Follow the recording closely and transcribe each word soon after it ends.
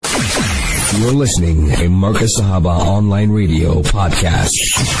You're listening to Marcus Sahaba Online Radio Podcast.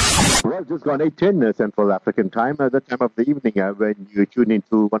 Well, just gone 8:10 Central African Time, the time of the evening when you tune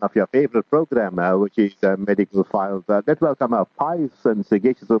into one of your favorite program, which is Medical Files. Let's welcome our pious and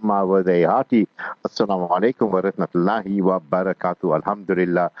sagacious Ummah with a hearty Assalamu alaikum wa rahmatullahi wa barakatuh.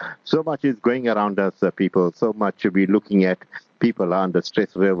 Alhamdulillah. So much is going around us, people. So much we're looking at. People are under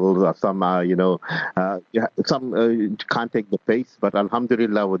stress levels. Some are, some can't take the pace. But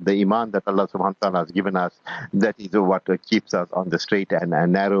Alhamdulillah, with the iman that Allah subhanahu wa ta'ala has given us, that is what keeps us on the straight and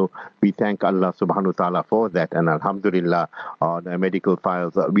narrow. We thank Allah subhanahu wa ta'ala for that. And Alhamdulillah, on Medical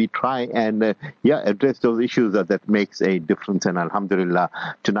Files, we try and address those issues that makes a difference. And Alhamdulillah,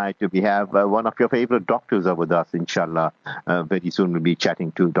 tonight we have one of your favorite doctors with us, inshallah. Very soon we'll be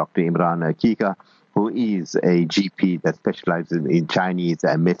chatting to Dr. Imran Keeka, who is a GP that specializes in Chinese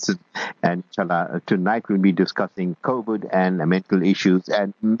medicine. And inshallah, tonight we'll be discussing COVID and mental issues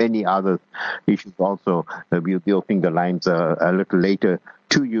and many other issues also. We'll be opening the lines a little later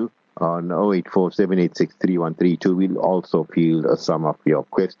to you on 084-786-3132. We'll also field some of your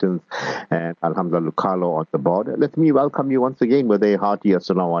questions. And Alhamdulillah, Carlo on the board. Let me welcome you once again with a hearty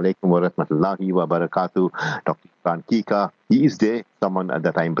Assalamu alaikum wa rahmatullahi wa barakatuh. Dr. Imran Keeka, he is there, someone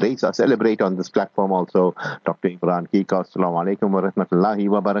that I embrace, I celebrate on this platform also. Dr. Imran Keeka, Assalamu alaikum wa rahmatullahi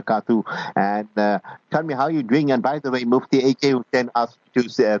wa barakatuh. And tell me how you're doing. And by the way, Mufti AK will send us to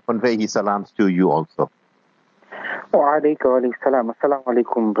convey his salams to you also. Wa alaikum salam. Assalamu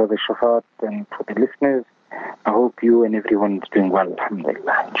alaikum, Brother Shafaat, and for the listeners. I hope you and everyone is doing well,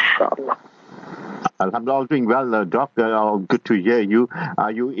 alhamdulillah, inshallah. Alhamdulillah, all doing well, Doctor. Good to hear you.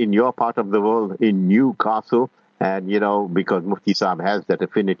 Are you in your part of the world in Newcastle? And, because Mufti Saab has that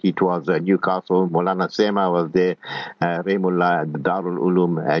affinity towards Newcastle, Maulana Sema was there, Rahimullah, the Darul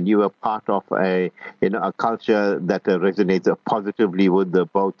Ulum, and you were part of a culture that resonates positively with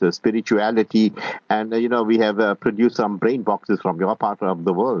both spirituality and, we have produced some brain boxes from your part of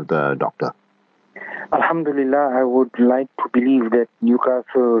the world, Doctor. Alhamdulillah, I would like to believe that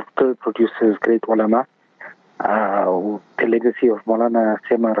Newcastle still produces great ulama. The legacy of Maulana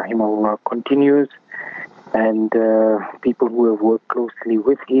Sema Rahimullah continues. And people who have worked closely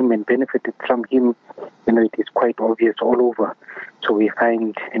with him and benefited from him, it is quite obvious all over. So we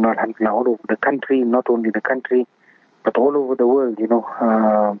find, alhamdulillah, all over the country, not only the country, but all over the world,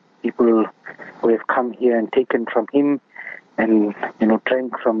 people who have come here and taken from him and,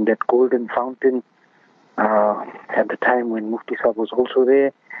 drank from that golden fountain at the time when Mufti Sahib was also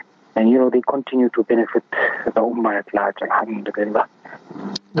there. And, they continue to benefit the Ummah at large, alhamdulillah.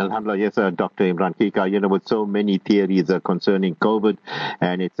 Alhamdulillah, yes, Dr. Imran Keeka, with so many theories concerning COVID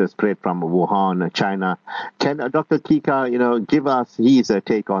and its spread from Wuhan, China. Can Dr. Keeka, give us his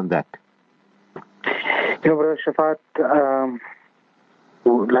take on that? Brother Shafaat,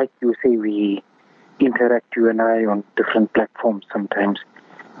 like you say, we interact, you and I, on different platforms sometimes.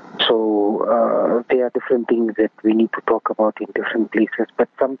 So there are different things that we need to talk about in different places, but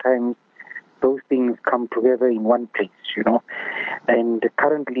sometimes those things come together in one place, And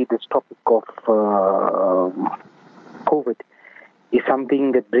currently this topic of COVID is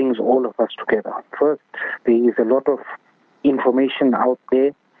something that brings all of us together. First, there is a lot of information out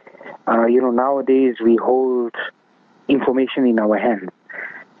there. Nowadays we hold information in our hands.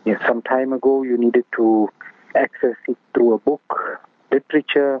 Yes, some time ago you needed to access it through a book,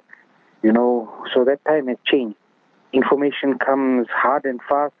 literature, so that time has changed. Information comes hard and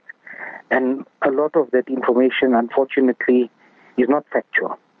fast, and a lot of that information, unfortunately, is not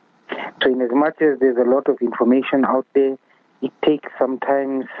factual. So in as much as there's a lot of information out there, it takes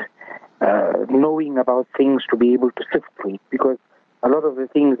sometimes knowing about things to be able to sift through it, because a lot of the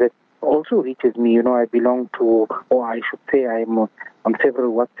things that also reaches me, I belong to, or I should say I'm on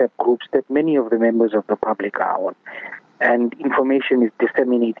several WhatsApp groups that many of the members of the public are on. And information is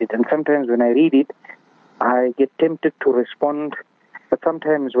disseminated. And sometimes when I read it, I get tempted to respond. But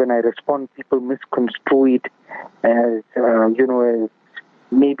sometimes when I respond, people misconstrue it as, as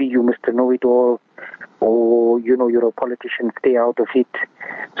maybe you Mr. Know-it-all, or, you're a politician, stay out of it.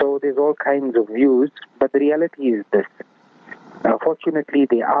 So there's all kinds of views. But the reality is this. Fortunately,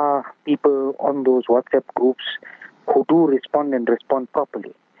 there are people on those WhatsApp groups who do respond and respond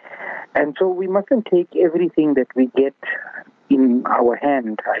properly. And so we mustn't take everything that we get in our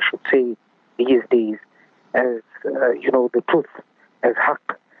hand, I should say, these days, as, the truth, as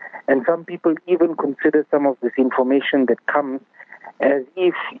haqq. And some people even consider some of this information that comes as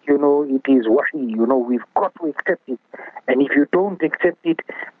if, it is wahi, we've got to accept it. And if you don't accept it,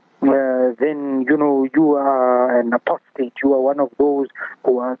 then, you are an apostate. You are one of those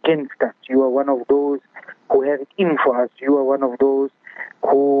who are against us. You are one of those who have it in for us. You are one of those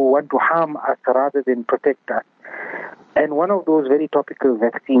who want to harm us rather than protect us. And one of those very topical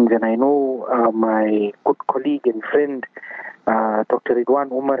vaccines, and I know my good colleague and friend, Dr.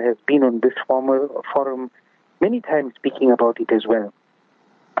 Ridwan Umar, has been on this forum many times speaking about it as well.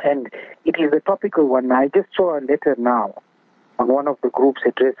 And it is a topical one. I just saw a letter now on one of the groups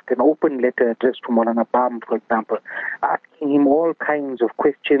addressed, an open letter addressed to Maulana Bam, for example, asking him all kinds of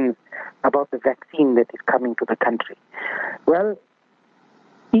questions about the vaccine that is coming to the country. Well,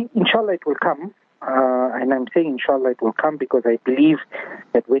 inshallah it will come. And I'm saying inshallah it will come because I believe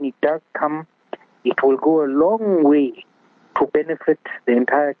that when it does come, it will go a long way to benefit the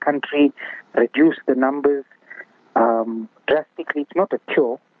entire country, reduce the numbers drastically. It's not a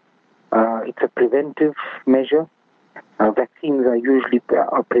cure. It's a preventive measure. Vaccines are usually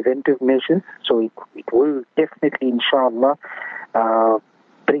preventive measures, so it will definitely, inshallah,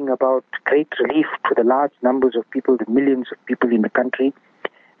 bring about great relief to the large numbers of people, the millions of people in the country.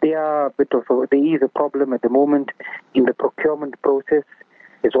 There is a problem at the moment in the procurement process.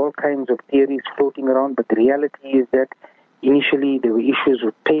 There's all kinds of theories floating around, but the reality is that initially there were issues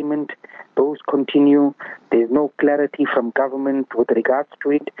with payment. Those continue. There's no clarity from government with regards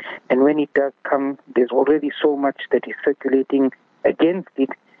to it. And when it does come, there's already so much that is circulating against it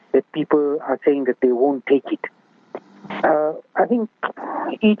that people are saying that they won't take it. I think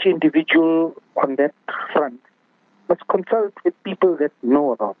each individual on that front must consult with people that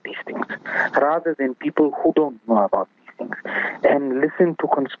know about these things rather than people who don't know about these things, and listen to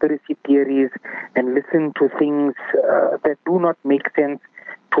conspiracy theories and listen to things that do not make sense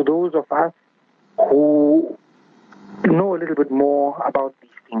to those of us who know a little bit more about these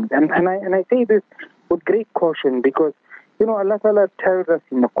things. And I say this with great caution because, you know, Allah Ta'ala tells us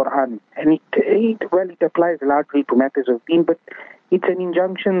in the Quran, and it applies largely to matters of deen, but it's an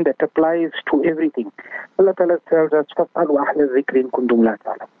injunction that applies to everything. Allah Ta'ala tells us, فَاسْأَلُوا أَهْلَ الذِّكْرِ إِن كُنتُمْ لَا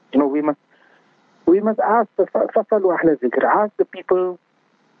تَعْلَمُونَ. You know, we must ask فَاسْأَلُوا أَهْلَ الذِّكْرِ. Ask the people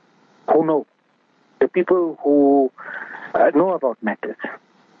who know, the people who know about matters.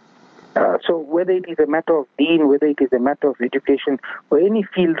 So whether it is a matter of deen, whether it is a matter of education, or any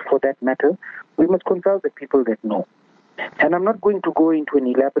field for that matter, we must consult the people that know. And I'm not going to go into an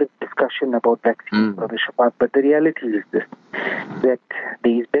elaborate discussion about vaccines, Brother Shafaat, but the reality is this, that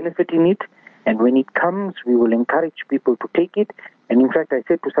there is benefit in it, and when it comes, we will encourage people to take it. And in fact, I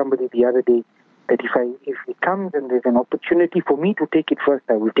said to somebody the other day that if it comes and there's an opportunity for me to take it first,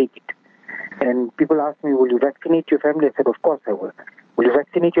 I will take it. And people ask me, will you vaccinate your family? I said, of course I will. Will you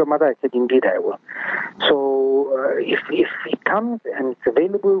vaccinate your mother? I said, indeed I will. So if it comes and it's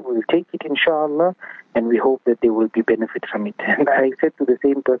available, we'll take it, inshallah, and we hope that there will be benefit from it. And I said to the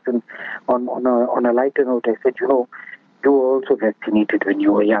same person on a lighter note, I said, you know, you were also vaccinated when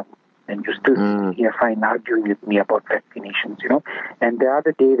you were young, and you still here fine arguing with me about vaccinations, you know. And the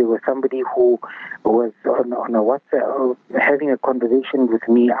other day there was somebody who was on a WhatsApp having a conversation with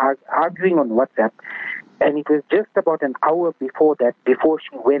me, arguing on WhatsApp. And it was just about an hour before that, before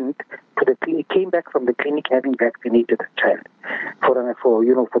she went to the clinic, came back from the clinic having vaccinated a child for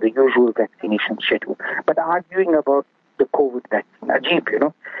the usual vaccination schedule, but arguing about the COVID vaccine. Ajib, you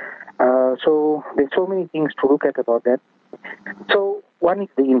know. So there's so many things to look at about that. So one is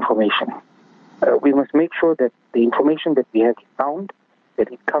the information. We must make sure that the information that we have found,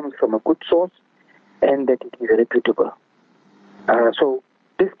 that it comes from a good source, and that it is reputable. So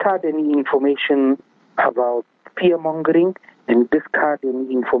discard any information about fear-mongering and discard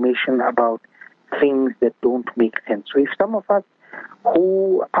any information about things that don't make sense. So if some of us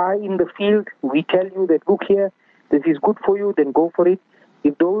who are in the field, we tell you that, look here, this is good for you, then go for it.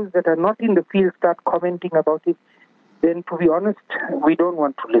 If those that are not in the field start commenting about it, then to be honest, we don't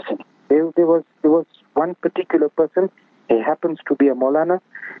want to listen. There was one particular person, he happens to be a Maulana.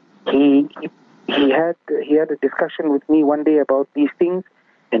 He had a discussion with me one day about these things,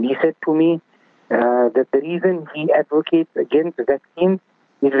 and he said to me, that the reason he advocates against vaccines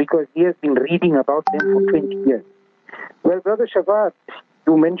is because he has been reading about them for 20 years. Well, Brother Shafaat,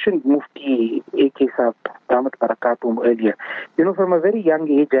 you mentioned Mufti A.K. Saab, Damat Barakatum, earlier. You know, from a very young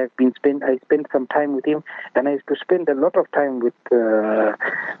age, I spent some time with him, and I used to spend a lot of time with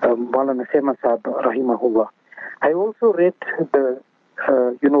Maulana Sema Saab, Rahimahullah. I also read the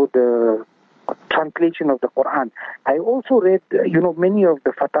translation of the Quran. I also read, many of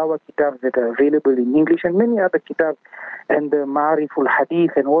the Fatawa kitabs that are available in English and many other kitabs and the Ma'ariful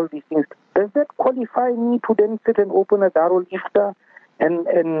Hadith and all these things. Does that qualify me to then sit and open a Darul Ifta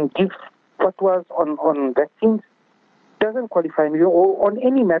and give fatwas on vaccines? Doesn't qualify me, or on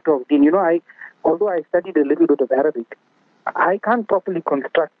any matter of deen. Although I studied a little bit of Arabic, I can't properly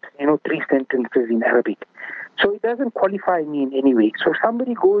construct, 3 sentences in Arabic. So it doesn't qualify me in any way. So if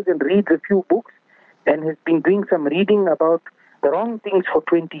somebody goes and reads a few books and has been doing some reading about the wrong things for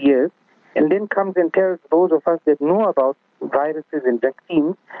 20 years, and then comes and tells those of us that know about viruses and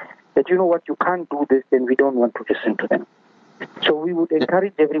vaccines that, you know what, you can't do this, then we don't want to listen to them. So we would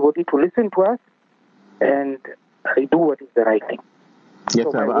encourage everybody to listen to us and do what is the right thing. Yes,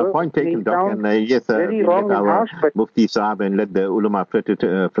 So a point taken, Doc. And yes, very wrong and harsh, but Mufti Saab and let the ulama fraternity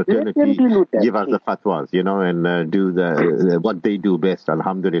give us the fatwas, and do what they do best.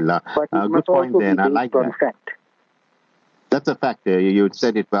 Alhamdulillah. But it good must point also there, be and I based like on that. fact. That's a fact. You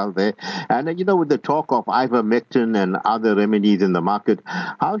said it well there. And, with the talk of ivermectin and other remedies in the market,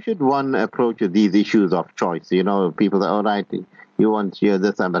 how should one approach these issues of choice? People say, all right, you want to hear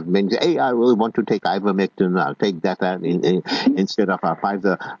this, but hey, I will want to take ivermectin, I'll take that instead of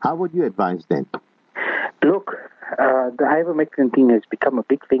Pfizer. How would you advise then? Look, the ivermectin thing has become a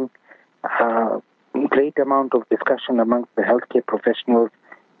big thing. Great amount of discussion amongst the healthcare professionals,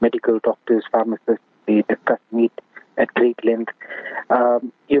 medical doctors, pharmacists. They discuss it at great length.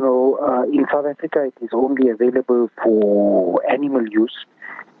 In South Africa, it is only available for animal use.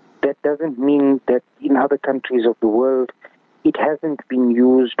 That doesn't mean that in other countries of the world, it hasn't been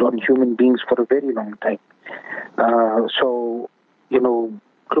used on human beings for a very long time.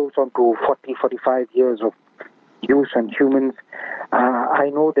 Close on to 40, 45 years of use on humans.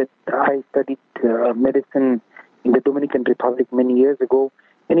 I know that I studied medicine in the Dominican Republic many years ago,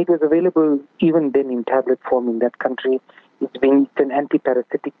 and it was available even then in tablet form in that country. It's an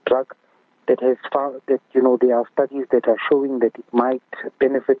antiparasitic drug that has found that, there are studies that are showing that it might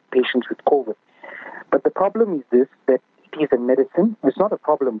benefit patients with COVID. But the problem is this, that it is a medicine. It's not a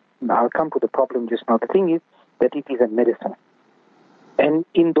problem. I'll come to the problem just now. The thing is that it is a medicine. And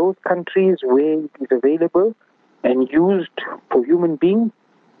in those countries where it is available and used for human beings,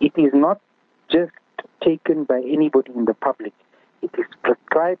 it is not just taken by anybody in the public. It is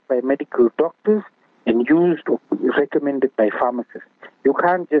prescribed by medical doctors and used or recommended by pharmacists. You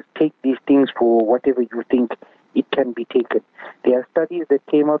can't just take these things for whatever you think it can be taken. There are studies that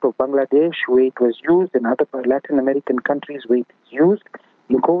came out of Bangladesh where it was used and other Latin American countries where it is used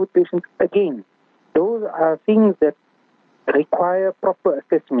in COVID patients. Again, those are things that require proper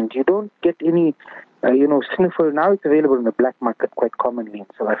assessment. You don't get any, sniffle. Now it's available in the black market quite commonly in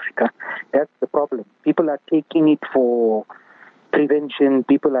South Africa. That's the problem. People are taking it for prevention.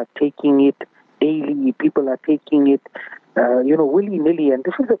 People are taking it daily. People are taking it, willy-nilly. And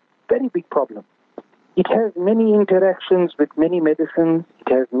this is a very big problem. It has many interactions with many medicines.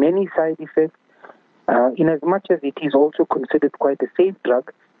 It has many side effects. In as much as it is also considered quite a safe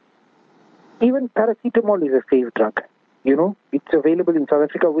drug, even paracetamol is a safe drug. It's available in South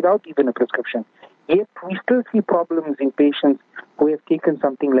Africa without even a prescription. Yet we still see problems in patients who have taken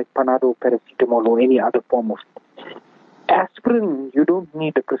something like Panado, paracetamol, or any other form of aspirin. You don't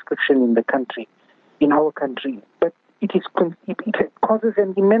need a prescription in our country, but it causes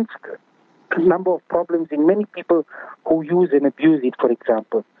an immense number of problems in many people who use and abuse it, for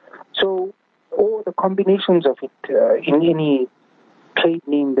example. So, or the combinations of it in any trade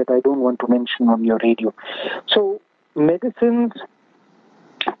name that I don't want to mention on your radio. So, medicines,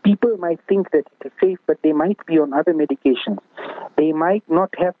 people might think that it is safe, but they might be on other medications. They might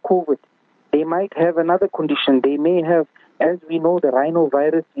not have COVID. They might have another condition. They may have, as we know, the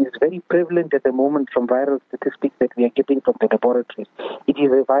rhinovirus is very prevalent at the moment from viral statistics that we are getting from the laboratories. It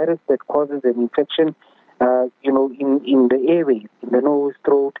is a virus that causes an infection, in the airways, in the nose,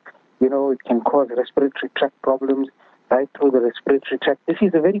 throat. It can cause respiratory tract problems right through the respiratory tract. This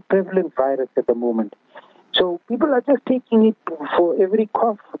is a very prevalent virus at the moment. So people are just taking it for every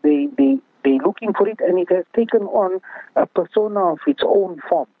cough. They're looking for it, and it has taken on a persona of its own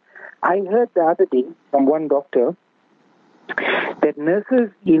form. I heard the other day from one doctor that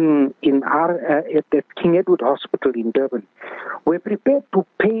nurses at King Edward Hospital in Durban were prepared to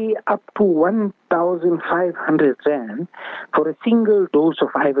pay up to 1,500 rand for a single dose of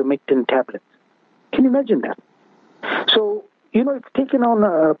ivermectin tablets. Can you imagine that? So, it's taken on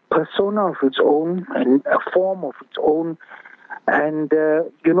a persona of its own and a form of its own. And,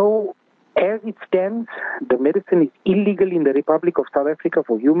 as it stands, the medicine is illegal in the Republic of South Africa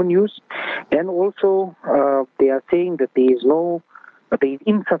for human use. And also, they are saying that there is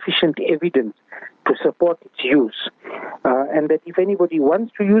insufficient evidence to support its use. And that if anybody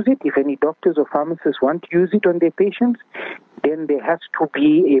wants to use it, if any doctors or pharmacists want to use it on their patients, then there has to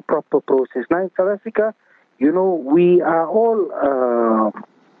be a proper process. Now, in South Africa, we are all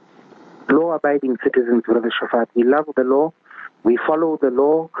law-abiding citizens, Brother Shafaat. We love the law. We follow the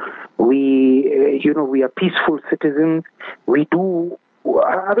law. We are peaceful citizens. We do.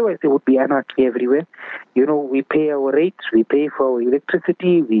 Otherwise, there would be anarchy everywhere. We pay our rates. We pay for our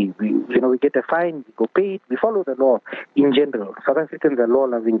electricity. We get a fine. We go pay it. We follow the law in general. South Africans are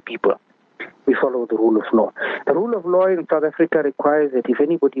law-loving people. We follow the rule of law. The rule of law in South Africa requires that if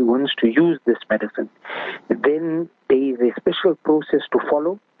anybody wants to use this medicine, then there is a special process to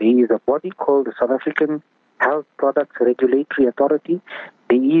follow. There is a body called the South African Health Products Regulatory Authority.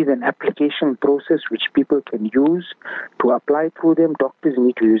 There is an application process which people can use to apply through them. Doctors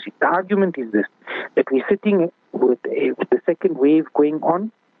need to use it. The argument is this, that we're sitting with the second wave going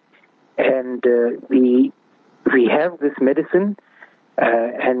on, and we have this medicine,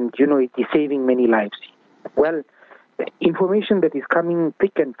 and it is saving many lives. Well, information that is coming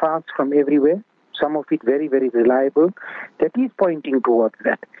thick and fast from everywhere, some of it very, very reliable, that is pointing towards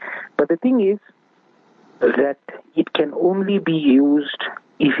that. But the thing is that it can only be used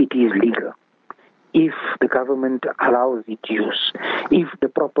if it is legal, if the government allows its use, if the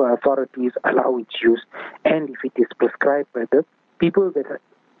proper authorities allow its use, and if it is prescribed by the people that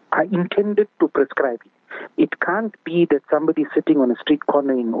are intended to prescribe it. It can't be that somebody sitting on a street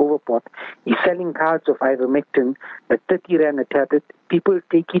corner in Overport is selling cards of ivermectin at 30 rand a tablet. People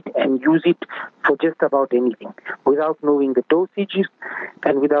take it and use it for just about anything without knowing the dosages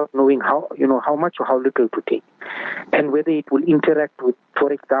and without knowing how much or how little to take, and whether it will interact with, for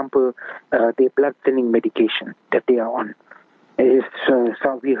example, their blood thinning medication that they are on.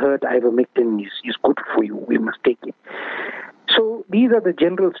 So we heard ivermectin is good for you. We must take it. So these are the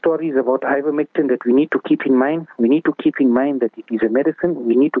general stories about ivermectin that we need to keep in mind. We need to keep in mind that it is a medicine.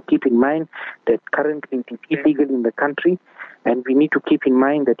 We need to keep in mind that currently it is illegal in the country. And we need to keep in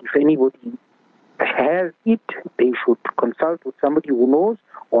mind that if anybody has it, they should consult with somebody who knows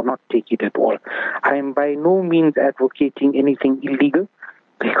or not take it at all. I am by no means advocating anything illegal,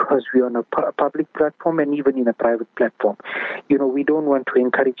 because we are on a public platform and even in a private platform. We don't want to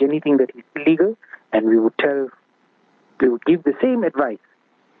encourage anything that is illegal, and we would give the same advice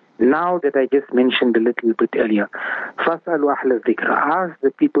now that I just mentioned a little bit earlier. فَاسْأَلُوا أَهْلَ الذِّكْرِ. Ask the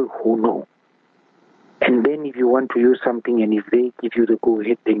people who know. And then if you want to use something and if they give you the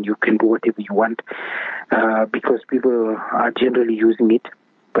go-ahead, then you can do whatever you want, because people are generally using it.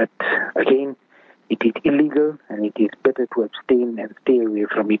 But again, it is illegal, and it is better to abstain and stay away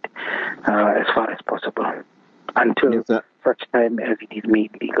from it as far as possible until such time as it is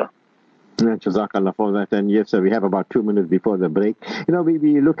made legal. Jazakallah for that. And yes, sir, we have about 2 minutes before the break.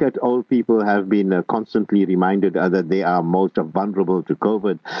 We look at old people have been constantly reminded that they are most vulnerable to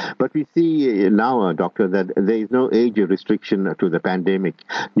COVID. But we see now, Doctor, that there is no age restriction to the pandemic.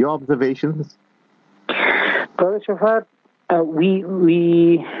 Your observations? Brother Shafaat,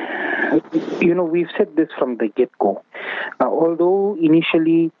 we've said this from the get-go. Although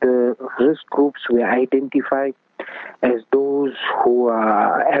initially the risk groups were identified as those who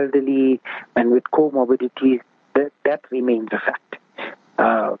are elderly and with comorbidities, that remains a fact.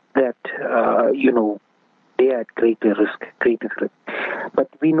 They are at greatest risk. But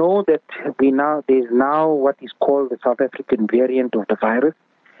we know that there's now what is called the South African variant of the virus,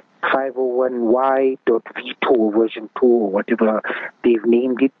 501Y.V2 or version 2 or whatever they've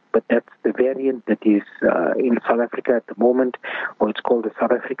named it, but that's the variant that is in South Africa at the moment, or it's called the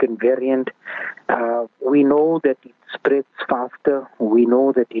South African variant. We know that it spreads faster. We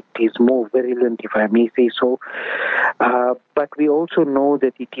know that it is more virulent, if I may say so. But we also know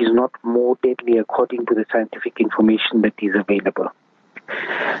that it is not more deadly according to the scientific information that is available.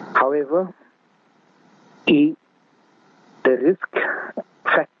 However, the risk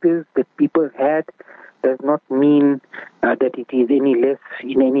factors that people had does not mean that it is any less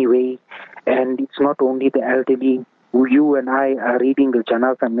in any way. And it's not only the elderly. You and I are reading the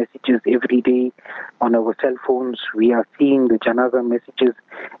Janaza messages every day on our cell phones. We are seeing the Janaza messages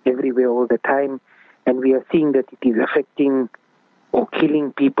everywhere all the time. And we are seeing that it is affecting or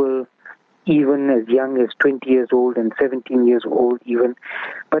killing people even as young as 20 years old and 17 years old even.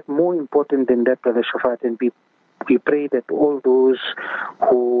 But more important than that, Brother Shafaat, and we pray that all those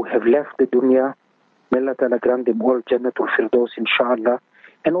who have left the dunya, may Allah Ta'ala grant them all Jannatul Firdaus, inshallah.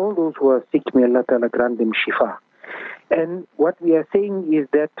 And all those who are sick, may Allah Ta'ala grant them shifa. And what we are saying is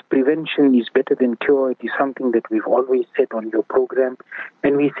that prevention is better than cure. It is something that we've always said on your program,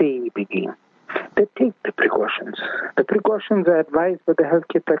 and we say it again. That take the precautions. The precautions are advised by the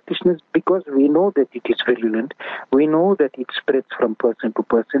healthcare practitioners because we know that it is virulent. We know that it spreads from person to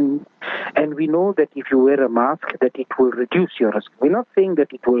person. And we know that if you wear a mask, that it will reduce your risk. We're not saying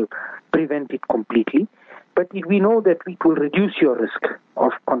that it will prevent it completely, but we know that it will reduce your risk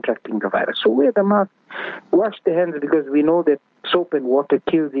of contracting the virus. So wear the mask. Wash the hands, because we know that soap and water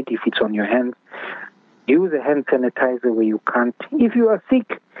kills it if it's on your hands. Use a hand sanitizer where you can't. If you are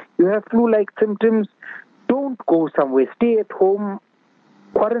sick, you have flu-like symptoms, don't go somewhere. Stay at home,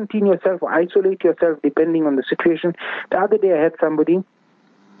 quarantine yourself, or isolate yourself depending on the situation. The other day I had somebody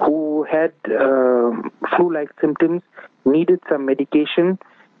who had flu-like symptoms, needed some medication,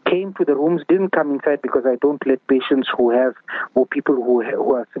 came to the rooms, didn't come inside because I don't let patients or people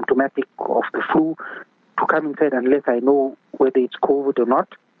who are symptomatic of the flu to come inside unless I know whether it's COVID or not.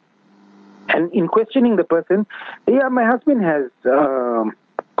 And in questioning the person, my husband has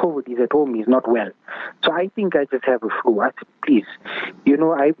COVID, he's at home, he's not well. So I think I just have a flu. I said, please,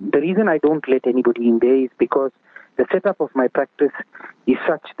 the reason I don't let anybody in there is because the setup of my practice is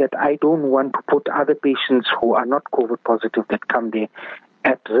such that I don't want to put other patients who are not COVID positive that come there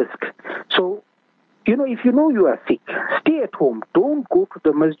at risk. So, if you know you are sick, stay at home. Don't go to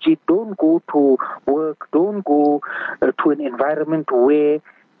the masjid, don't go to work, don't go to an environment where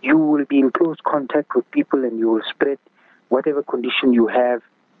you will be in close contact with people and you will spread whatever condition you have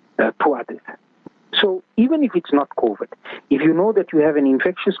to others. So even if it's not COVID, if you know that you have an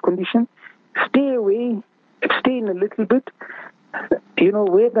infectious condition, stay away, abstain a little bit.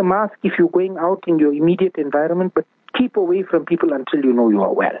 Wear the mask if you're going out in your immediate environment, but keep away from people until you know you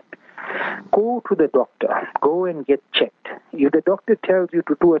are well. Go to the doctor. Go and get checked. If the doctor tells you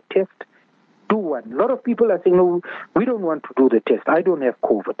to do a test, do one. A lot of people are saying, no, we don't want to do the test. I don't have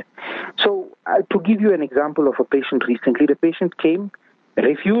COVID. So to give you an example of a patient recently, the patient came,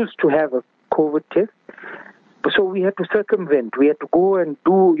 refused to have a COVID test. So we had to circumvent. We had to go and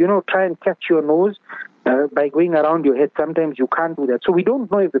do, try and catch your nose by going around your head. Sometimes you can't do that. So we don't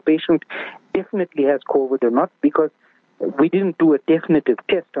know if the patient definitely has COVID or not because we didn't do a definitive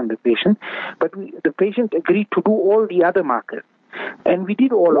test on the patient. But the patient agreed to do all the other markers. And we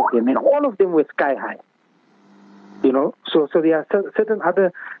did all of them, and all of them were sky high. So there are certain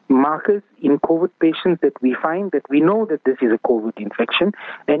other markers in COVID patients that we find that we know that this is a COVID infection,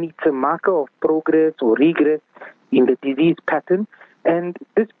 and it's a marker of progress or regress in the disease pattern. And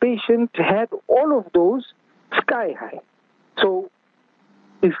this patient had all of those sky high. So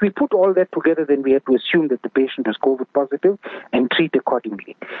if we put all that together, then we have to assume that the patient is COVID positive and treat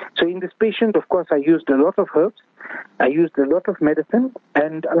accordingly. So in this patient, of course, I used a lot of herbs. I used a lot of medicine,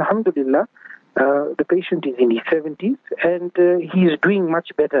 and alhamdulillah, the patient is in his 70s, and he is doing much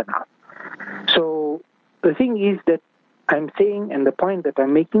better now. So the thing is that I'm saying, and the point that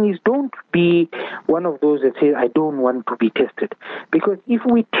I'm making is, don't be one of those that say, I don't want to be tested. Because if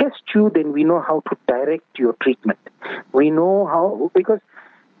we test you, then we know how to direct your treatment. We know how, because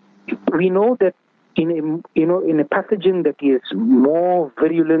we know that in a pathogen that is more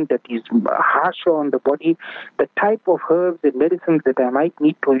virulent, that is harsher on the body, the type of herbs and medicines that I might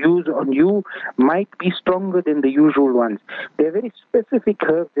need to use on you might be stronger than the usual ones. There are very specific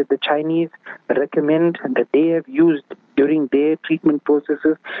herbs that the Chinese recommend that they have used during their treatment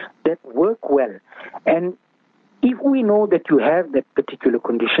processes that work well. And if we know that you have that particular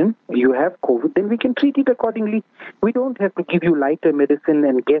condition, you have COVID, then we can treat it accordingly. We don't have to give you lighter medicine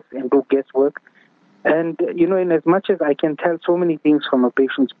and do guesswork. And, in as much as I can tell so many things from a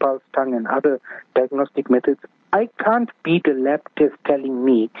patient's pulse, tongue, and other diagnostic methods, I can't beat a lab test telling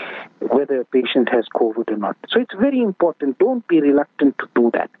me whether a patient has COVID or not. So it's very important. Don't be reluctant to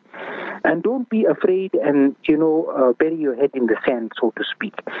do that. And don't be afraid and, bury your head in the sand, so to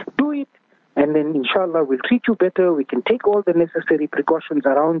speak. Do it. And then, inshallah, we'll treat you better. We can take all the necessary precautions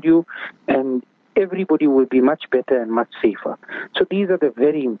around you, and everybody will be much better and much safer. So these are the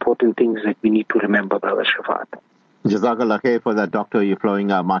very important things that we need to remember, Brother Shafaat. Jazakallah khair for that, Doctor. You're flowing,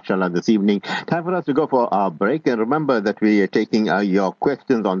 mashallah, this evening. Time for us to go for our break. And remember that we are taking your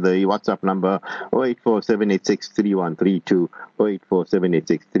questions on the WhatsApp number 084-786-3132,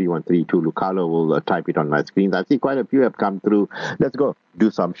 084-786-3132. Lucalo will type it on my screen. I see quite a few have come through. Let's go do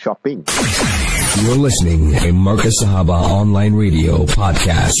some shopping. You're listening to Marcus Sahaba Online Radio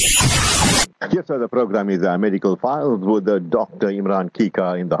Podcast. Yes, sir, the program is Medical Files with Dr. Imran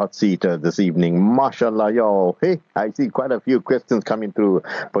Keeka in the hot seat this evening. Mashallah, yo. Hey, I see quite a few questions coming through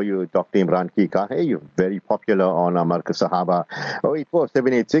for you, Dr. Imran Keeka. Hey, you're very popular on Marcus Sahaba.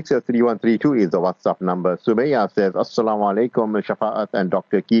 084-786-3132 is the WhatsApp number. Sumayya says, Assalamu alaikum, Shafaat and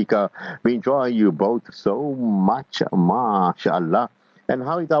Dr. Keeka. We enjoy you both so much, mashallah. And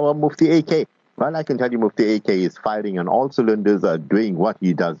how is our Mufti AK? Well, I can tell you Mufti AK is firing on all cylinders, doing what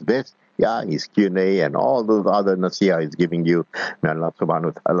he does best. Yeah, his Q&A and all those other nasiha is giving you. May Allah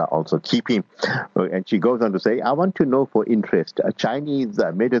subhanahu wa ta'ala also keep him. And she goes on to say, I want to know for interest, Chinese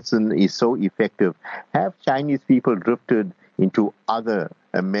medicine is so effective. Have Chinese people drifted into other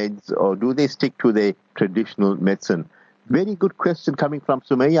meds, or do they stick to their traditional medicine? Very good question coming from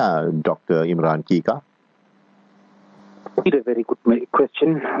Sumaya, Dr. Imran Keeka. It's a very good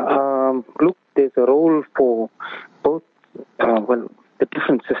question. Look, there's a role for both, the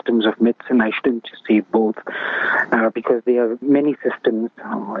different systems of medicine. I shouldn't just say both, because there are many systems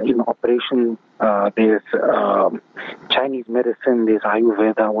in operation. There's Chinese medicine, there's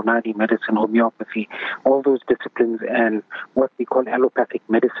Ayurveda, Unadi medicine, homeopathy, all those disciplines, and what we call allopathic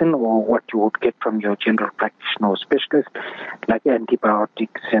medicine, or what you would get from your general practitioner or specialist, like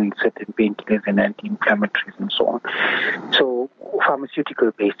antibiotics and certain painkillers and anti-inflammatories and so on. So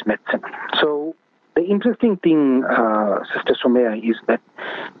pharmaceutical-based medicine. So the interesting thing, Sister Sumaya, is that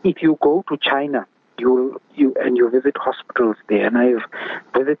if you go to China, you visit hospitals there, and I've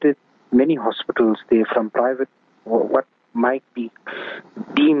visited many hospitals there, from private, what might be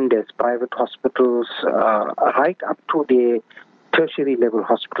deemed as private hospitals, right up to the tertiary level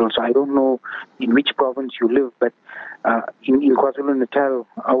hospitals. I don't know in which province you live, but in KwaZulu-Natal,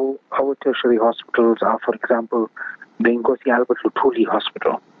 our tertiary hospitals are, for example, the Nkosi Albert Luthuli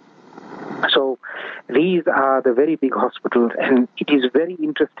Hospital. So these are the very big hospitals, and it is very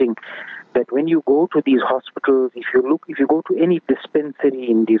interesting that when you go to these hospitals, if you go to any dispensary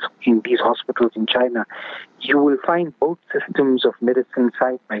in these hospitals in China, you will find both systems of medicine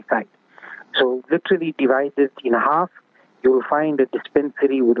side by side. So literally divided in half, you will find a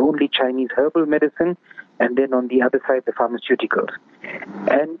dispensary with only Chinese herbal medicine, and then on the other side the pharmaceuticals.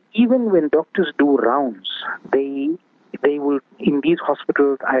 And even when doctors do rounds, they will, in these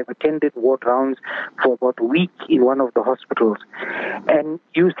hospitals, I've attended ward rounds for about a week in one of the hospitals, and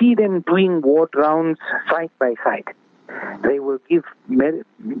you see them doing ward rounds side by side. They will give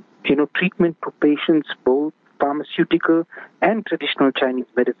treatment to patients, both pharmaceutical and traditional Chinese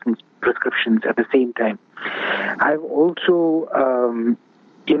medicine prescriptions at the same time. I've also,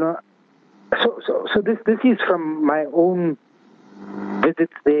 so this is from my own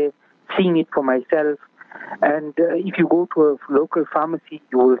visits there, seeing it for myself. And if you go to a local pharmacy,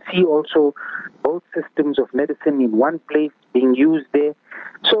 you will see also both systems of medicine in one place being used there.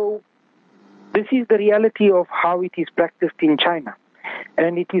 So this is the reality of how it is practiced in China.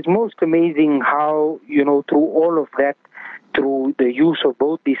 And it is most amazing how, through all of that, through the use of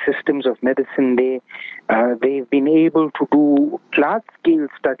both these systems of medicine, they've been able to do large-scale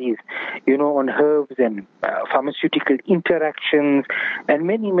studies, on herbs and pharmaceutical interactions, and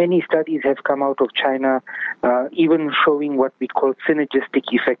many, many studies have come out of China, even showing what we call synergistic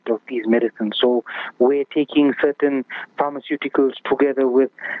effect of these medicines. So we're taking certain pharmaceuticals together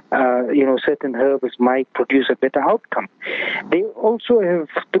with, certain herbs might produce a better outcome. They also have,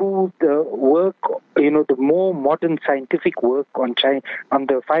 through the work, the more modern scientific work on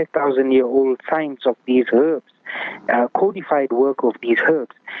the 5,000-year-old science of these herbs, codified work of these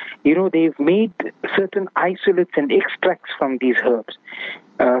herbs, they've made certain isolates and extracts from these herbs.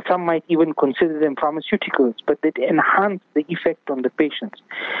 Some might even consider them pharmaceuticals, but that enhance the effect on the patients.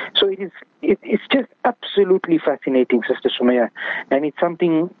 So it's just absolutely fascinating, Sister Sumaya, and it's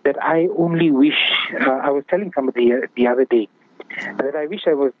something that I only wish, I was telling somebody the other day, that I wish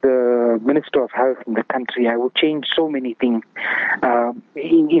I was the Minister of Health in the country. I would change so many things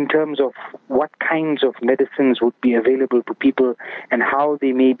in terms of what kinds of medicines would be available to people and how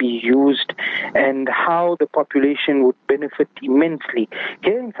they may be used and how the population would benefit immensely.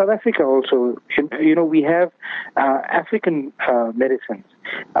 Here in South Africa also, we have African medicines,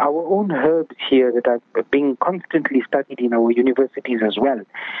 our own herbs here that are being constantly studied in our universities as well.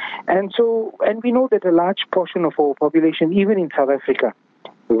 And we know that a large portion of our population, even in South Africa,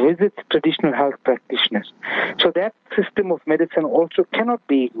 visits traditional health practitioners. So that system of medicine also cannot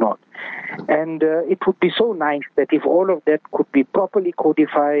be ignored. And it would be so nice that if all of that could be properly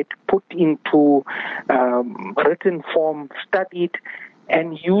codified, put into written form, studied,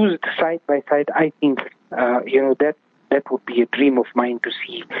 and used side by side, I think, that would be a dream of mine to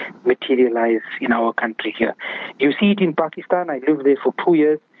see materialize in our country here. You see it in Pakistan. I lived there for 2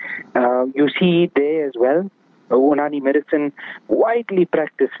 years. You see it there as well. Unani medicine, widely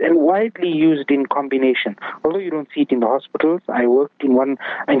practiced and widely used in combination. Although you don't see it in the hospitals, I worked in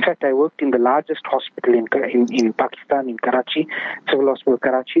the largest hospital in Pakistan, in Karachi, Civil Hospital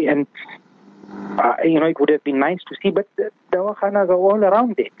Karachi, and it would have been nice to see, but the dawakhanas are all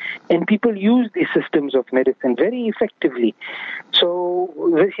around there, and people use these systems of medicine very effectively. So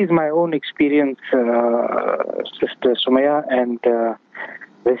this is my own experience, Sister Sumaya, and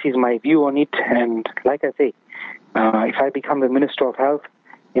this is my view on it. And like I say, if I become the Minister of Health,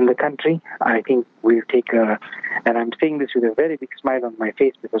 in the country, I think we'll take a, and I'm saying this with a very big smile on my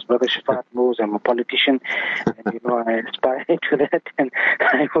face because Brother Shafaat knows I'm a politician and, I aspire to that, and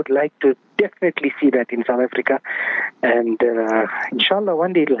I would like to definitely see that in South Africa, and inshallah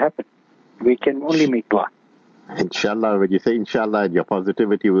one day it'll happen. We can only make dua. Inshallah, when you say inshallah, your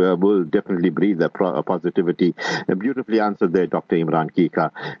positivity will definitely breathe that positivity. Beautifully answered there, Dr. Imran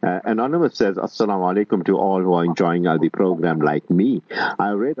Keeka. Anonymous says, Assalamu alaikum to all who are enjoying the program like me.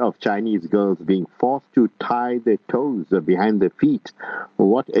 I read of Chinese girls being forced to tie their toes behind their feet.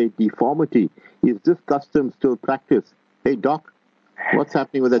 What a deformity. Is this custom still practiced? Hey, Doc, what's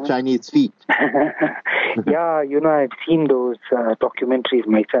happening with the Chinese feet? Yeah, I've seen those documentaries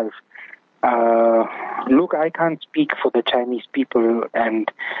myself. Look, I can't speak for the Chinese people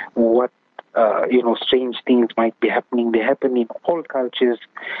and what, strange things might be happening. They happen in all cultures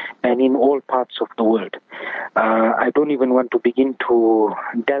and in all parts of the world. I don't even want to begin to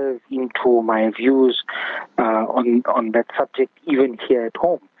delve into my views on that subject, even here at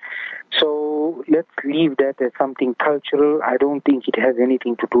home. So let's leave that as something cultural. I don't think it has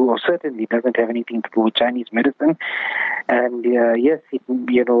anything to do, or certainly doesn't have anything to do with Chinese medicine. And yes,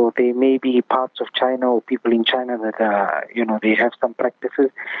 there may be parts of China or people in China that, they have some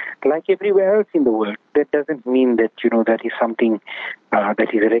practices like everywhere else in the world. That doesn't mean that, that is something that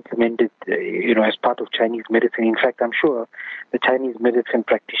is recommended, as part of Chinese medicine. In fact, I'm sure the Chinese medicine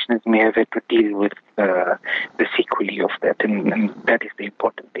practitioners may have had to deal with the sequelae of that, and that is the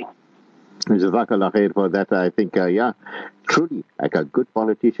important thing. Jazakallah khair for that. I think, truly, like a good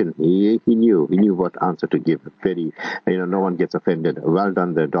politician, he knew what answer to give. Very, no one gets offended. Well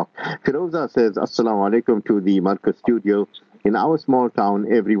done there, Doc. Firoza says, Assalamu alaikum to the Markaz studio. In our small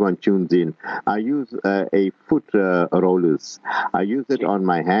town, everyone tunes in. I use a foot rollers. I use it on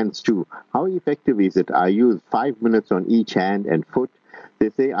my hands too. How effective is it? I use 5 minutes on each hand and foot.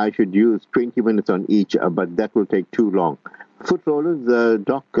 They say I should use 20 minutes on each, but that will take too long. Foot rollers,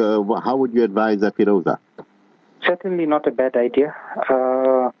 Doc, how would you advise Firoza? Certainly not a bad idea.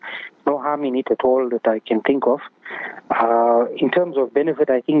 No harm in it at all that I can think of. In terms of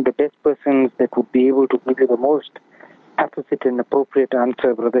benefit, I think the best persons that would be able to give you the most apposite and appropriate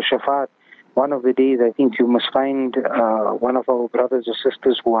answer, Brother Shafaat, one of the days I think you must find one of our brothers or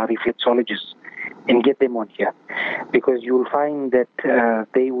sisters who are reflexologists and get them on here, because you'll find that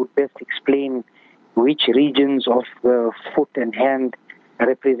they would best explain which regions of the foot and hand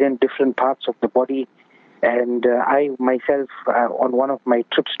represent different parts of the body. And I myself, on one of my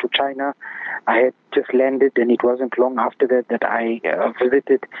trips to China, I had just landed, and it wasn't long after that I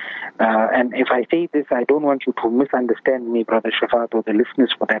visited. And if I say this, I don't want you to misunderstand me, Brother Shafaat, or the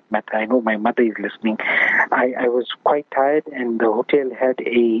listeners for that matter. I know my mother is listening. I was quite tired, and the hotel had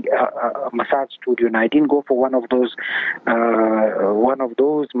a massage studio, and I didn't go for one of those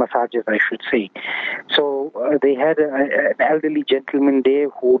massages, I should say. So they had an elderly gentleman there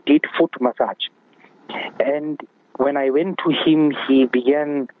who did foot massage. And when I went to him, he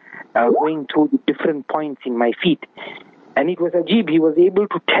began going through the different points in my feet. And it was Ajib. He was able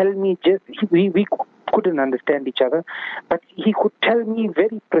to tell me we couldn't understand each other, but he could tell me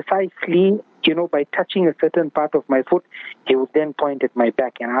very precisely, by touching a certain part of my foot. He would then point at my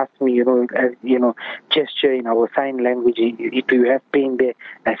back and ask me, gesture in our sign language, do you have pain there?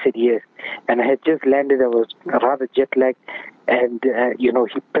 I said yes. And I had just landed. I was rather jet lagged. And, he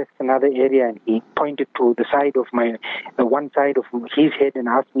pressed another area and he pointed to the side of one side of his head and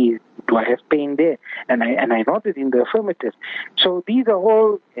asked me, do I have pain there? And I nodded in the affirmative. So these are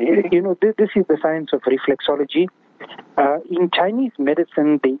all, this is the science of reflexology. In Chinese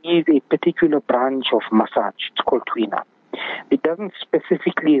medicine, there is a particular branch of massage. It's called Tuina. It doesn't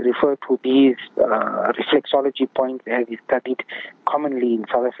specifically refer to these reflexology points as is studied commonly in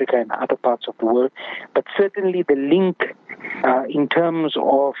South Africa and other parts of the world, but certainly the link in terms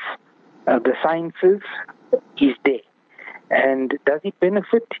of the sciences is there. And does it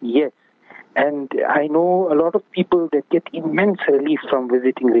benefit? Yes. And I know a lot of people that get immense relief from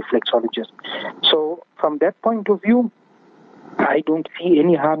visiting reflexologists. So from that point of view, I don't see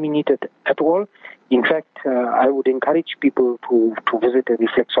any harm in it at all. In fact, I would encourage people to visit a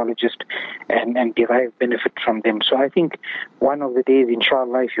reflexologist and derive benefit from them. So I think one of the days,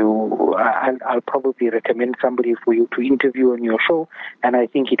 inshallah, I'll probably recommend somebody for you to interview on your show, and I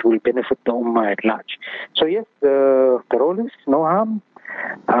think it will benefit the ummah at large. So yes, the rollers, no harm.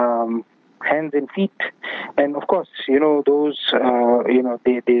 Hands and feet, and of course, those,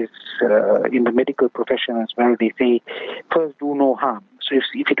 there's in the medical profession as well, they say, first do no harm. So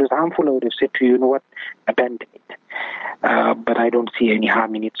if it was harmful, I would have said to you, what, abandon it. But I don't see any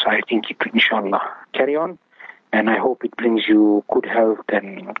harm in it, so I think it, inshallah. Carry on. And I hope it brings you good health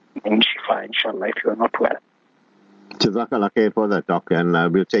and shifa, inshallah, if you are not well. Jazakallah khair for that, Doc, and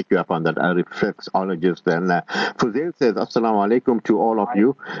we'll take you up on that reflexologist. And Fuzail says, Assalamu alaikum to all of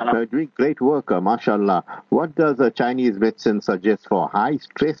you. Doing great work, mashallah. What does Chinese medicine suggest for high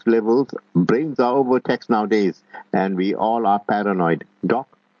stress levels? Brains are overtaxed nowadays, and we all are paranoid. Doc?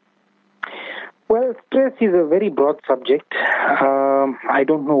 Well, stress is a very broad subject. I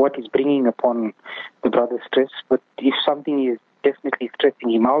don't know what is bringing upon the brother stress, but if something is definitely stressing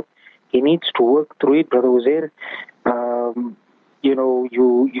him out, he needs to work through it, Brother Uzair.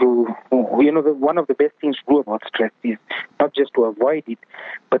 One of the best things to do about stress is not just to avoid it,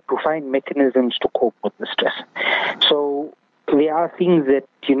 but to find mechanisms to cope with the stress. So there are things that,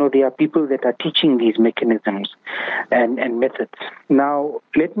 there are people that are teaching these mechanisms and methods. Now,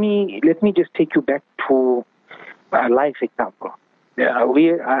 let me just take you back to a life example. In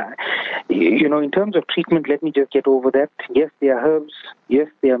terms of treatment, let me just get over that. Yes, there are herbs. Yes,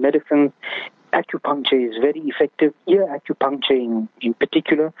 there are medicines. Acupuncture is very effective. Acupuncture in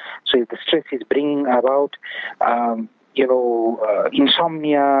particular. So if the stress is bringing about,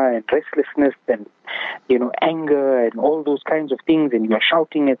 insomnia and restlessness and, anger and all those kinds of things, and you're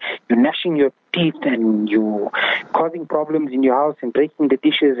shouting and you're gnashing your teeth and you're causing problems in your house and breaking the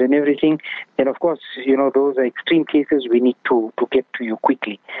dishes and everything, then of course, those are extreme cases. We need to get to you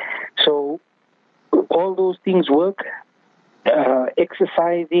quickly. So all those things work.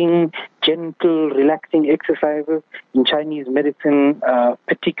 Exercising, gentle, relaxing exercises. In Chinese medicine,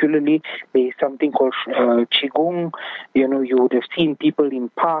 particularly, there is something called Qigong. You would have seen people in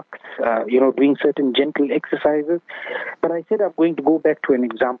parks, doing certain gentle exercises. But I said I'm going to go back to an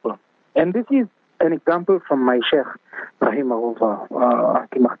example. And this is an example from my Sheikh, Rahimahullah,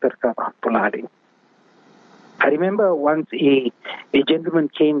 I remember once a gentleman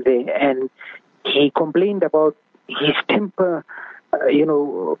came there and he complained about his temper,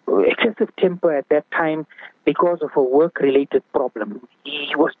 excessive temper at that time because of a work-related problem.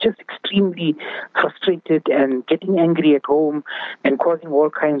 He was just extremely frustrated and getting angry at home and causing all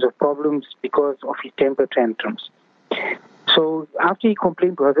kinds of problems because of his temper tantrums. So after he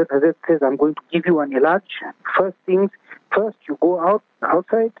complained to Hazrat says, I'm going to give you an ilaj. First, you go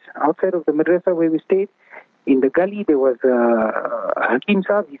outside of the madrasa where we stayed. In the gully, there was a Hakim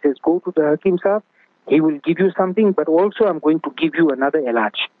Sahib. He says, go to the Hakim Sahib. He will give you something, but also I'm going to give you another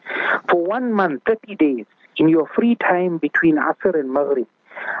ilaj. For 1 month, 30 days, in your free time between Asr and Maghrib,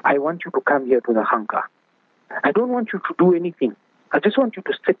 I want you to come here to the Khanqa. I don't want you to do anything. I just want you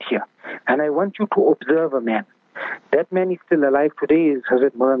to sit here, and I want you to observe a man. That man is still alive today, is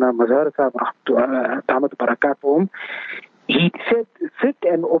Hazrat Maulana Mazhar Sahib, Damat Barakatuhum. He said, sit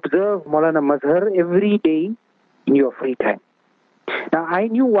and observe Maulana Mazhar every day in your free time. Now, I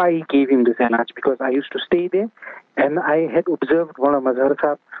knew why he gave him this ilaj because I used to stay there and I had observed Maulana Mazhar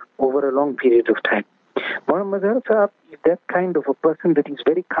Sahib over a long period of time. Maulana Mazhar Sahib is that kind of a person that is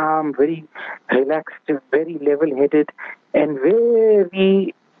very calm, very relaxed, very level-headed, and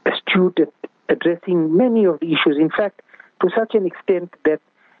very astute at addressing many of the issues. In fact, to such an extent that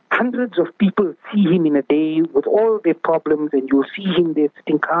hundreds of people see him in a day with all their problems, and you'll see him there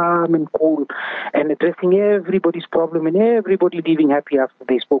sitting calm and cool and addressing everybody's problem and everybody leaving happy after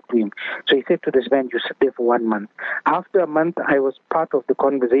they spoke to him. So he said to this man, you sit there for 1 month. After a month, I was part of the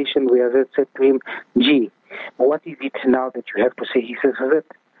conversation where Hazrat said to him, Gee, what is it now that you have to say? He says, Hazrat,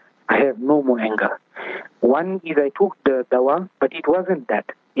 I have no more anger. One is I took the dawah, but it wasn't that.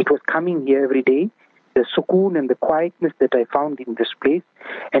 It was coming here every day, the sukoon and the quietness that I found in this place,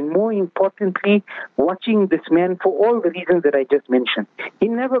 and more importantly, watching this man for all the reasons that I just mentioned. He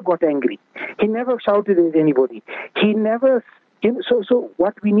never got angry. He never shouted at anybody. He never... So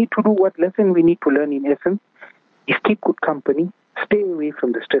what we need to do, what lesson we need to learn in essence, is keep good company, stay away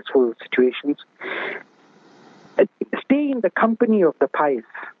from the stressful situations, stay in the company of the pious.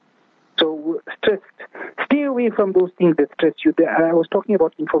 So stressed. Stay away from those things that stress you. I was talking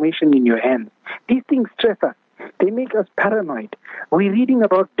about information in your hands. These things stress us. They make us paranoid. We're reading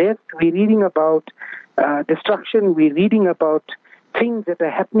about death. We're reading about destruction. We're reading about things that are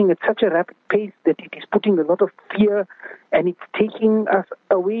happening at such a rapid pace that it is putting a lot of fear and it's taking us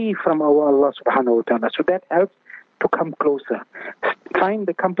away from our Allah subhanahu wa ta'ala. So that helps to come closer. Find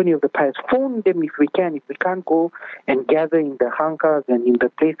the company of the pious. Phone them if we can. If we can't go and gather in the khankas and in the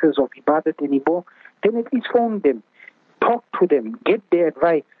places of ibadat anymore, then at least phone them. Talk to them. Get their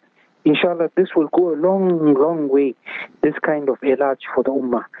advice. Inshallah, this will go a long, long way, this kind of ilaj for the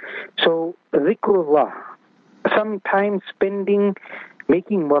ummah. So, zikrullah. Some time spending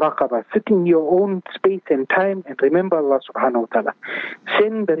making muraqabah, sitting in your own space and time and remember Allah subhanahu wa ta'ala.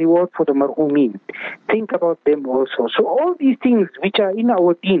 Send the reward for the marhumeen. Think about them also. So all these things which are in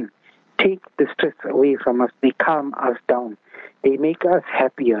our deen take the stress away from us. They calm us down. They make us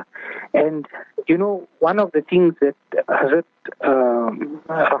happier. And, one of the things that Hazrat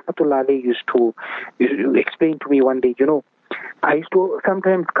Rahmatullah Alayhi used to explain to me one day, I used to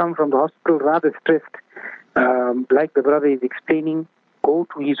sometimes come from the hospital rather stressed, like the brother is explaining, go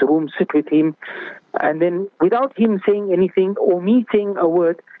to his room, sit with him, and then without him saying anything or me saying a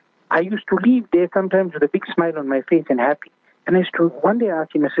word, I used to leave there sometimes with a big smile on my face and happy. And I used to one day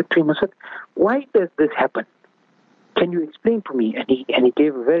ask him, I said to him, why does this happen? Can you explain to me? And he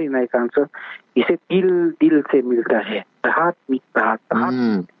gave a very nice answer. He said, Dil se milta hai. The heart meets the heart. The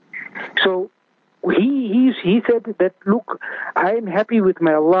heart. So he said that, look, I am happy with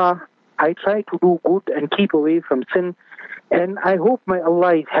my Allah. I try to do good and keep away from sin. And I hope my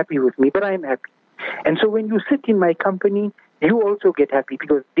Allah is happy with me, but I am happy. And so when you sit in my company, you also get happy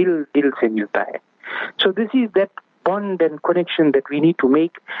because dil se milta hai. So this is that bond and connection that we need to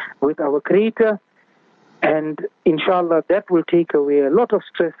make with our Creator. And inshallah, that will take away a lot of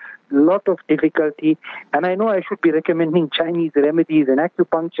stress, a lot of difficulty. And I know I should be recommending Chinese remedies and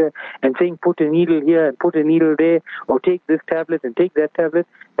acupuncture and saying put a needle here and put a needle there, or take this tablet and take that tablet.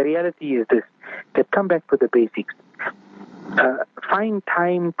 The reality is this, that come back to the basics. Find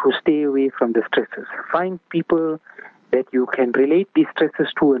time to stay away from the stresses. Find people that you can relate these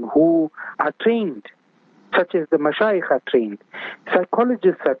stresses to and who are trained, such as the mashayikh are trained,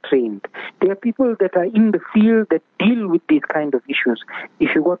 psychologists are trained. There are people that are in the field that deal with these kind of issues.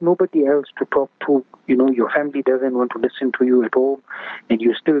 If you got nobody else to talk to, your family doesn't want to listen to you at home, and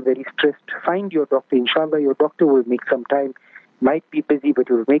you're still very stressed, find your doctor. Inshallah, your doctor will make some time. Might be busy, but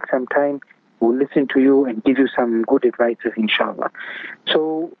will make some time, will listen to you and give you some good advices, inshallah.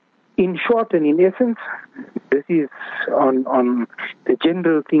 So, in short and in essence, this is on the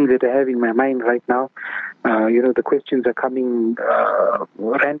general things that I have in my mind right now. The questions are coming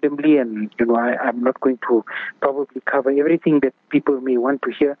randomly, and I'm not going to probably cover everything that people may want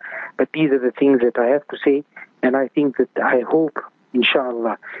to hear, but these are the things that I have to say. And I think that I hope,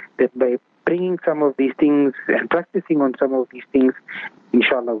 inshallah, that by bringing some of these things and practicing on some of these things,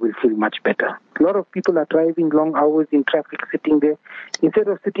 inshallah, we'll feel much better. A lot of people are driving long hours in traffic, sitting there. Instead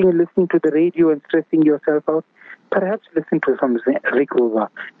of sitting and listening to the radio and stressing yourself out, perhaps listen to some zikrullah.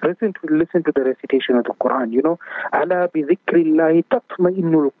 Listen to the recitation of the Quran. Ala bi zikrillahi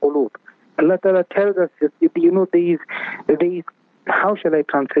tatma'innul qulub. Allah Ta'ala tells us that, there is how shall I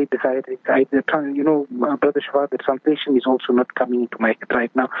translate this ayat? Brother Shafaat, the translation is also not coming into my head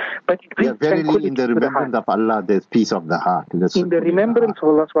right now. But it brings tranquility in the remembrance of Allah, there's peace of the heart. In the remembrance of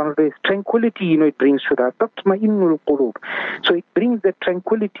Allah subhanahu wa ta'ala, there's tranquility, it brings to the heart. Tatma'innul qulub. So it brings that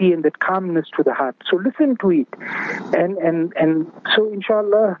tranquility and that calmness to the heart. So listen to it. And so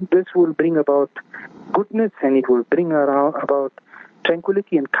inshallah, this will bring about goodness, and it will bring about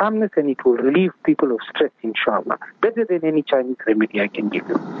tranquility and calmness, and it will relieve people of stress, inshallah. Better than any Chinese remedy I can give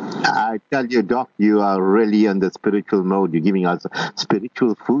you. I tell you, Doc, you are really in the spiritual mode. You're giving us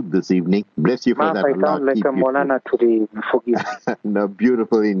spiritual food this evening. Bless you for that. I sound like a Maulana today. Forgive me. No,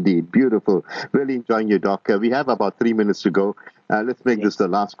 beautiful indeed. Beautiful. Really enjoying you, Doc. We have about 3 minutes to go. Let's make this the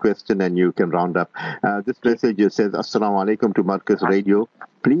last question and you can round up. This message says, Assalamu alaikum to Marcus Radio.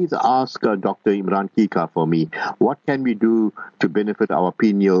 Please ask Dr. Imran Keeka for me. What can we do to benefit our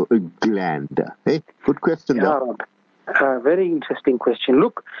pineal gland? Hey, good question, though. Very interesting question.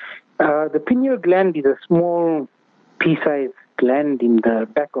 Look, the pineal gland is a small pea-sized gland in the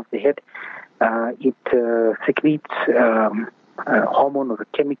back of the head. It secretes a hormone or a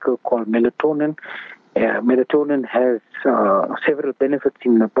chemical called melatonin. Melatonin has several benefits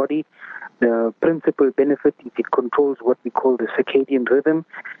in the body. The principal benefit is it controls what we call the circadian rhythm.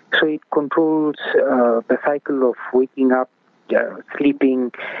 So it controls the cycle of waking up,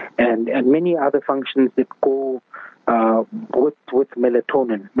 sleeping, and many other functions that go with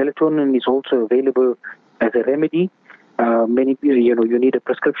melatonin. Melatonin is also available as a remedy. Many, you need a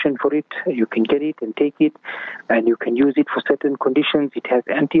prescription for it. You can get it and take it, and you can use it for certain conditions. It has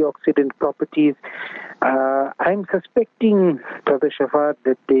antioxidant properties. I'm suspecting, Brother Shafaat,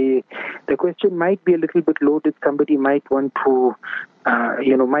 that the question might be a little bit loaded. Somebody might want to,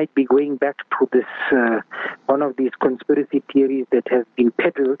 might be going back to this one of these conspiracy theories that has been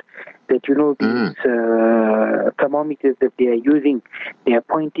peddled. That these thermometers that they are using, they are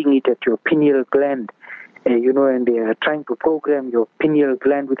pointing it at your pineal gland. And they are trying to program your pineal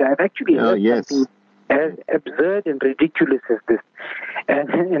gland. I've actually heard something As absurd and ridiculous as this.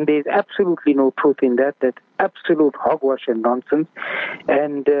 And there's absolutely no truth in that. That's absolute hogwash and nonsense.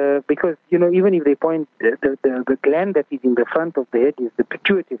 And because, even if they point, the gland that is in the front of the head is the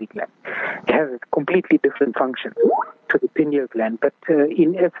pituitary gland. It has a completely different function to the pineal gland. But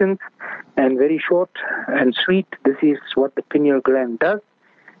in essence, and very short and sweet, this is what the pineal gland does.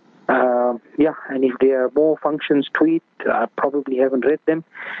 And if there are more functions to it, I probably haven't read them,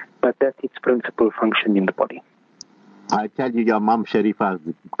 but that's its principal function in the body. I tell you, your mom, Sharifa,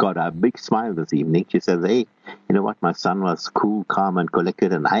 got a big smile this evening. She says, hey, you know what, my son was cool, calm, and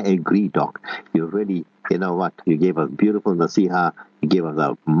collected, and I agree, Doc. You really, you know what, you gave us beautiful nasiha, you gave us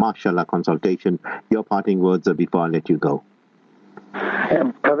a mashallah consultation. Your parting words are before I let you go.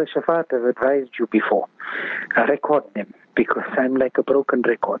 Brother Shafaat, I've advised you before. Record them, because I'm like a broken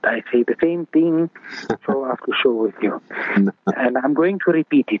record. I say the same thing show after show with you. And I'm going to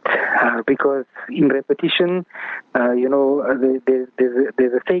repeat it, because in repetition,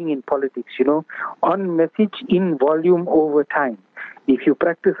 there's a saying in politics, on message, in volume, over time. If you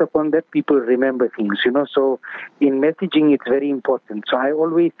practice upon that, people remember things, So in messaging, it's very important. So I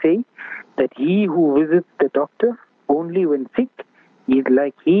always say that he who visits the doctor only when sick is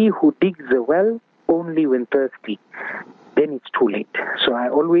like he who digs a well only when thirsty. Then it's too late. So I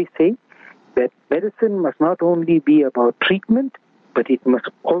always say that medicine must not only be about treatment, but it must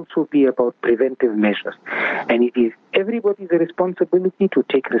also be about preventive measures. And it is everybody's responsibility to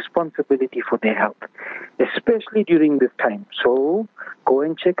take responsibility for their health, especially during this time. So go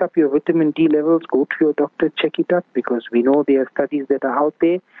and check up your vitamin D levels, go to your doctor, check it up, because we know there are studies that are out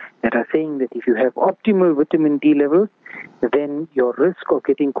there that are saying that if you have optimal vitamin D levels, then your risk of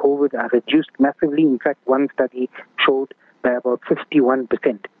getting COVID are reduced massively. In fact, one study showed by about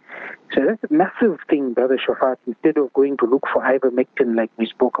 51%. So that's a massive thing, Brother Shafaat. Instead of going to look for ivermectin like we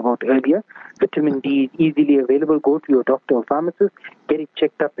spoke about earlier, vitamin D is easily available. Go to your doctor or pharmacist, get it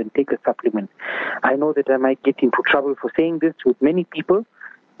checked up and take a supplement. I know that I might get into trouble for saying this with many people,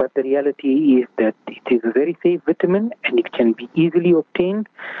 but the reality is that it is a very safe vitamin and it can be easily obtained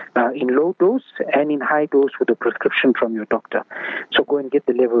in low dose and in high dose with a prescription from your doctor. So go and get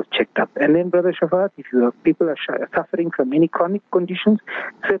the levels checked up. And then, Brother Shafaat, if people are suffering from any chronic conditions,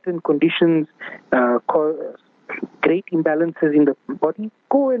 certain conditions cause great imbalances in the body,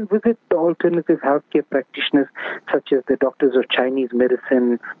 go and visit the alternative healthcare practitioners such as the doctors of Chinese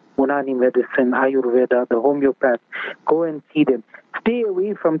medicine, Unani medicine, Ayurveda, the homeopath. Go and see them. Stay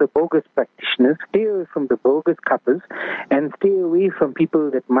away from the bogus practitioners, stay away from the bogus couples, and stay away from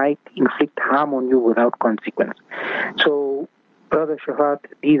people that might inflict harm on you without consequence. So, Brother Shafaat,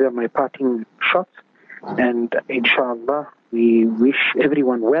 these are my parting shots, and inshallah, we wish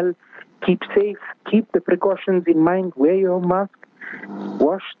everyone well. Keep safe, keep the precautions in mind, wear your mask,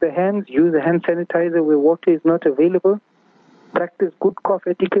 wash the hands, use a hand sanitizer where water is not available, practice good cough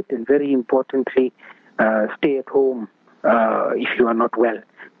etiquette, and very importantly, stay at home if you are not well.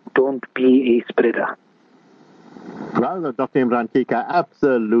 Don't be a spreader. Well, Dr. Imran Keeka,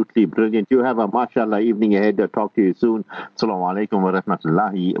 absolutely brilliant. You have a mashallah evening ahead. I'll talk to you soon. Assalamu alaikum wa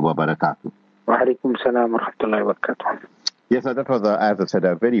rahmatullahi wa barakatuh. Wa alaikum salam wa rahmatullahi wa barakatuh. Yes, that was, as I said,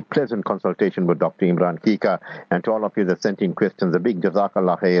 a very pleasant consultation with Dr. Imran Keeka. And to all of you that sent in questions, a big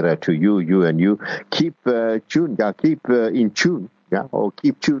jazakallah khair to you and you. Keep tuned, keep in tune. Yeah, or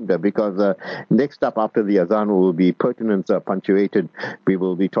keep tuned because next up after the azan will be pertinence punctuated. We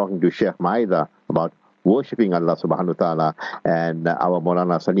will be talking to Sheikh Maida about worshipping Allah subhanahu wa ta'ala, and our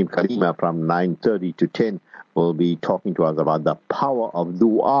Maulana Salim Karima from 9:30 to 10 will be talking to us about the power of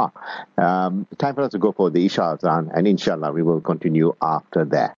dua. Time for us to go for the Isha azan, and inshallah we will continue after that.